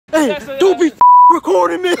Hey, don't be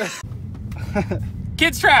recording me.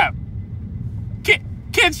 Kids Trap.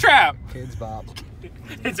 Kids Trap. Kids Bop.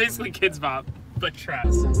 It's basically Kids Bop, but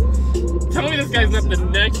traps. Tell me this guy's not the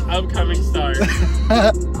next upcoming star.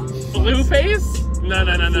 Blueface? No.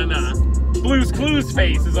 Blue's Clues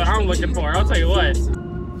face is what I'm looking for. I'll tell you what.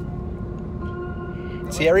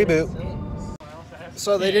 See ya, Reboot.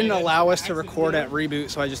 So they didn't allow us to record at Reboot,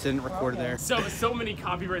 so I just didn't record there. So many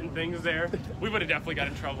copywritten things there. We would have definitely got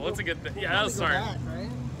in trouble. It's a good thing. Yeah, that was smart.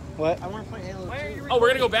 What? I want to play Halo 2. Oh, we're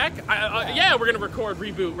gonna go back? Yeah, we're gonna record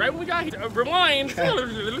Reboot right when we got here. Rewind.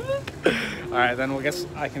 All right, then I guess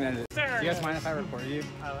I can end it. Do you guys mind if I record you?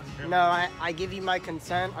 No, I give you my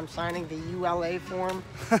consent. I'm signing the ULA form.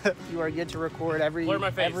 You are good to record every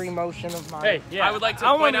motion of mine. Hey, yeah. I would like to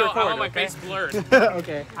point out I want my face blurred.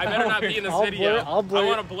 Okay. I better not be in this video. I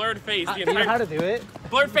want a blurred face. You know how to do it?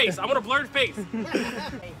 Blurred face. I want a blurred face.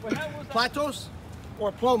 Platos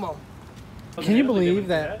or Plomo? Can you believe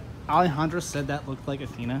that Alejandro said that looked like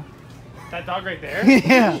Athena? That dog right there?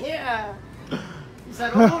 Yeah. Yeah. He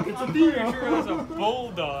said, oh, look, it's I'm pretty sure it was a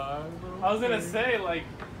bulldog. I was gonna say, like,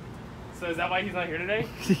 so is that why he's not here today?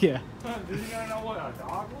 Yeah. Does he not know what a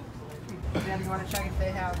dog looks like? Yeah, do you want to check if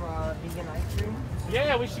they have vegan ice cream?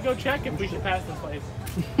 Yeah, we should go check if we should pass this place.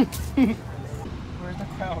 Where's the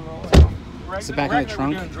crown roll? Is it back in the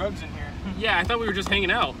trunk? Doing drugs in here. Yeah, I thought we were just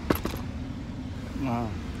hanging out. Wow.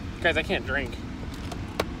 Guys, I can't drink.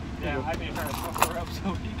 Yeah, I made her fuck her up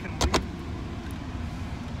so he can leave.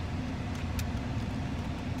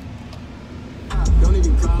 Don't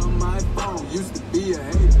even call my phone. Used to be a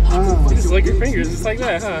hater. Just lick your fingers, just like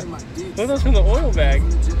that, huh? Look, those from the oil bag.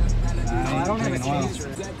 I don't have a chance.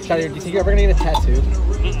 Shadi, do you think you're ever gonna get a tattoo?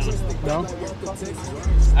 No?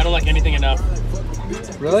 I don't like anything enough.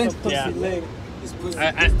 Really? Yeah.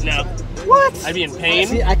 No. What? I'd be in pain.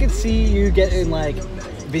 See, I could see you getting like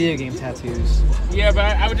video game tattoos. Yeah, but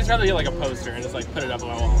I would just rather get like a poster and just like put it up on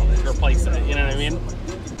my wall and replace it. You know what I mean?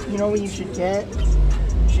 You know what you should get?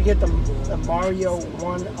 You should get the Mario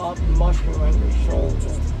 1-Up mushroom on your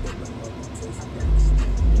shoulder.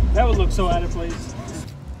 That would look so out of place.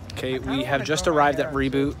 Okay, we have just arrived at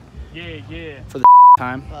Reboot. Yeah. For the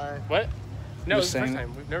time. What? No, it's Just the first saying.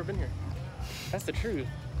 time. We've never been here. That's the truth.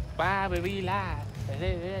 Why would we lie?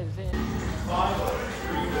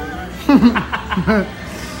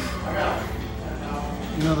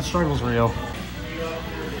 You know, the struggle's real.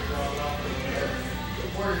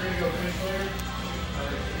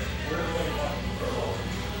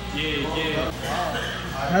 Yeah.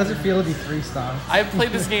 How does it feel to be freestyle? I've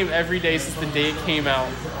played this game every day since the day it came out.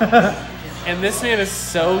 And this man is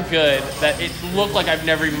so good that it looked like I've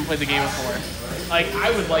never even played the game before. Like,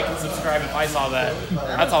 I would like and subscribe if I saw that.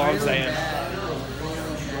 That's all I'm saying.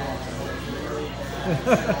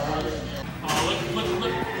 Oh,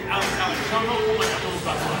 look. Alex, show him how cool my Emily's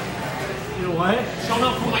about to look. You know what? Show him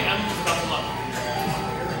how cool my Emily's about to look.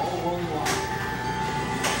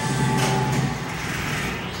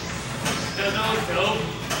 Doesn't that look dope?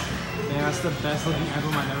 Yeah, that's the best looking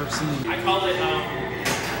emblem I've ever seen. I call it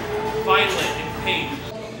violet in paint.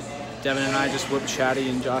 Devin and I just whooped Shadi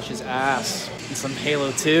and Josh's ass in some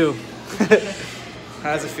Halo 2.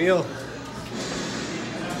 How does it feel?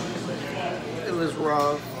 It was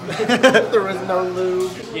rough. There was no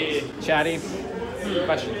lube. Yeah. Shadi,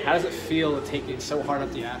 question. How does it feel to take it so hard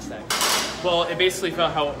up the ass stack? Well, it basically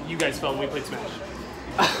felt how you guys felt when we played Smash.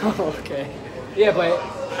 Okay. Yeah, but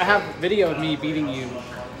I have video of me beating you.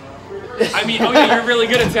 I mean, oh yeah, you're really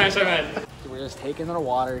good at Smash, I meant. We're just taking their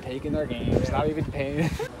water, taking their games, not even paying.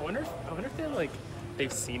 I wonder if they're like,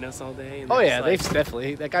 they've seen us all day. And Oh yeah, just, they've like,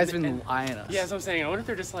 definitely. That guy's been eyeing us. Yeah, that's what I'm saying. I wonder if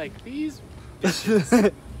they're just like, these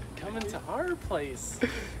bitches coming to our place,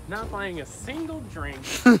 not buying a single drink.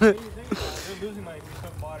 They're losing like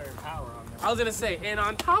some water and power on them. I was gonna say, and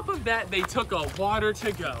on top of that, they took a water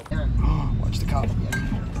to go. Watch the cop.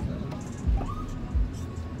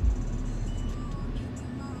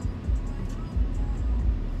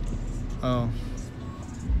 Oh.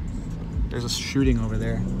 There's a shooting over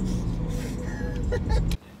there.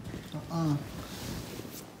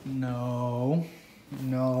 No.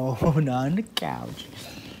 No, not on the couch.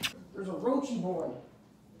 There's a roachy boy.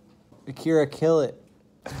 Akira, kill it.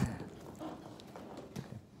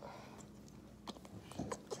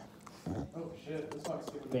 Oh shit, this fuck's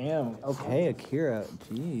stupid. Damn. Okay, Akira.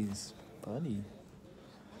 Jeez, buddy.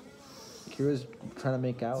 Akira's trying to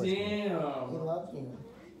make out with me. He Damn. loves you.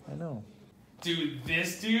 I know. Dude,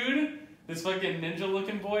 this fucking ninja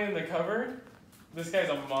looking boy in the cover, this guy's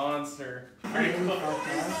a monster. Very cool.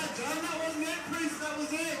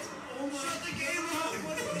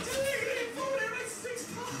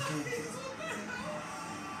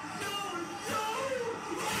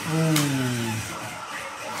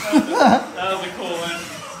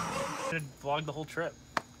 vlogged the whole trip.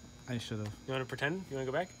 I should have. You want to pretend? You want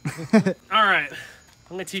to go back? All right.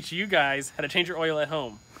 I'm going to teach you guys how to change your oil at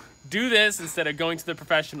home. Do this instead of going to the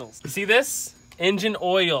professionals. You see this? Engine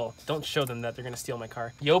oil. Don't show them that. They're going to steal my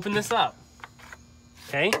car. You open this up.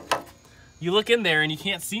 Okay? You look in there and you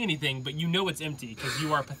can't see anything, but you know it's empty because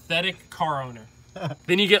you are a pathetic car owner.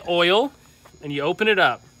 Then you get oil and you open it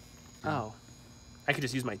up. Oh. I could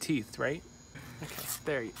just use my teeth, right? Okay,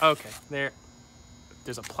 there you okay, there.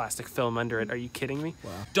 There's a plastic film under it. Are you kidding me?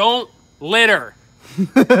 Wow. Don't litter.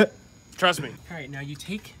 Trust me. All right, now you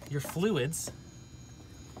take your fluids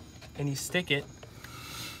and you stick it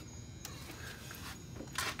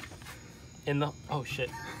in the, oh shit.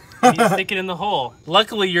 And you stick it in the hole.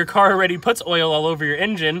 Luckily, your car already puts oil all over your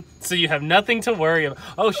engine, so you have nothing to worry about.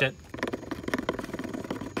 Oh shit.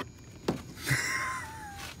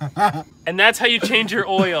 And that's how you change your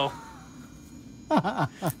oil.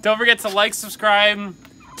 Don't forget to like, subscribe,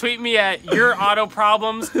 tweet me at your auto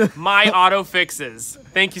problems, my auto fixes.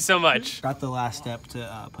 Thank you so much. Got the last step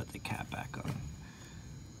to put the cap back on.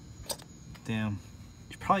 Damn.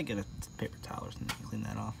 You should probably get a paper towel or something to clean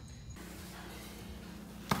that off.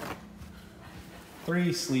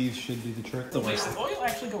 3 sleeves should do the trick. Wait, does oil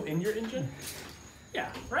actually go in your engine?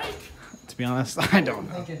 Yeah, right? To be honest, I don't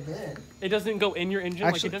know. I think it did. It doesn't go in your engine?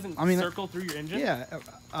 Actually, like it doesn't I mean, circle through your engine? Yeah,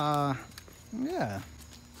 yeah.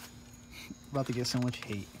 About to get so much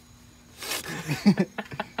hate.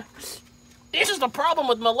 This is the problem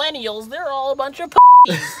with millennials. They're all a bunch of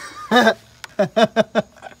p***s.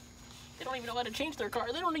 They don't even know how to change their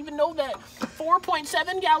car. They don't even know that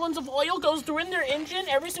 4.7 gallons of oil goes through in their engine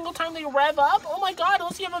every single time they rev up. Oh my God,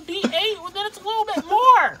 unless you have a V8, well, then it's a little bit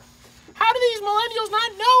more. How do these millennials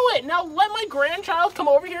not know it? Now let my grandchild come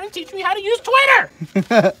over here and teach me how to use Twitter.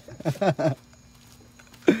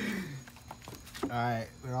 All right,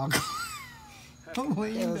 we're all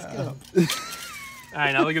going. Yeah, let's go. All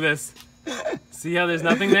right, now look at this. See how there's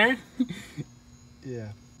nothing there?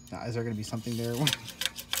 Yeah. Now, is there going to be something there?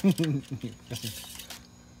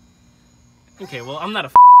 Okay, well, I'm not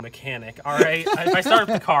a mechanic, all right? If I start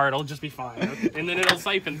the car, it'll just be fine. Okay? And then it'll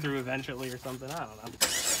siphon through eventually or something. I don't know.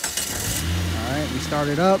 All right, we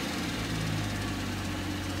started up.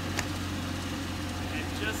 And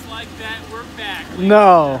just like that, we're back.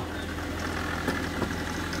 No.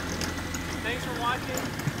 Thanks for watching.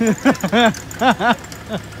 Your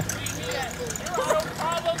auto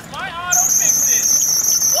problems, my auto fixes.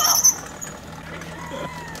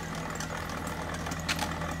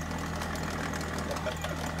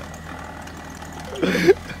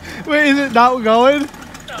 Wait, is it not going?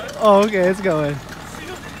 No. Oh, okay, it's going.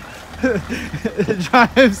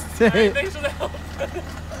 Drive safe. Right, thanks for the help.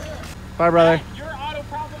 Bye, brother. Your auto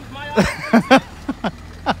problems, my auto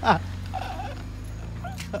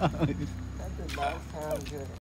fixes. That did not sound good.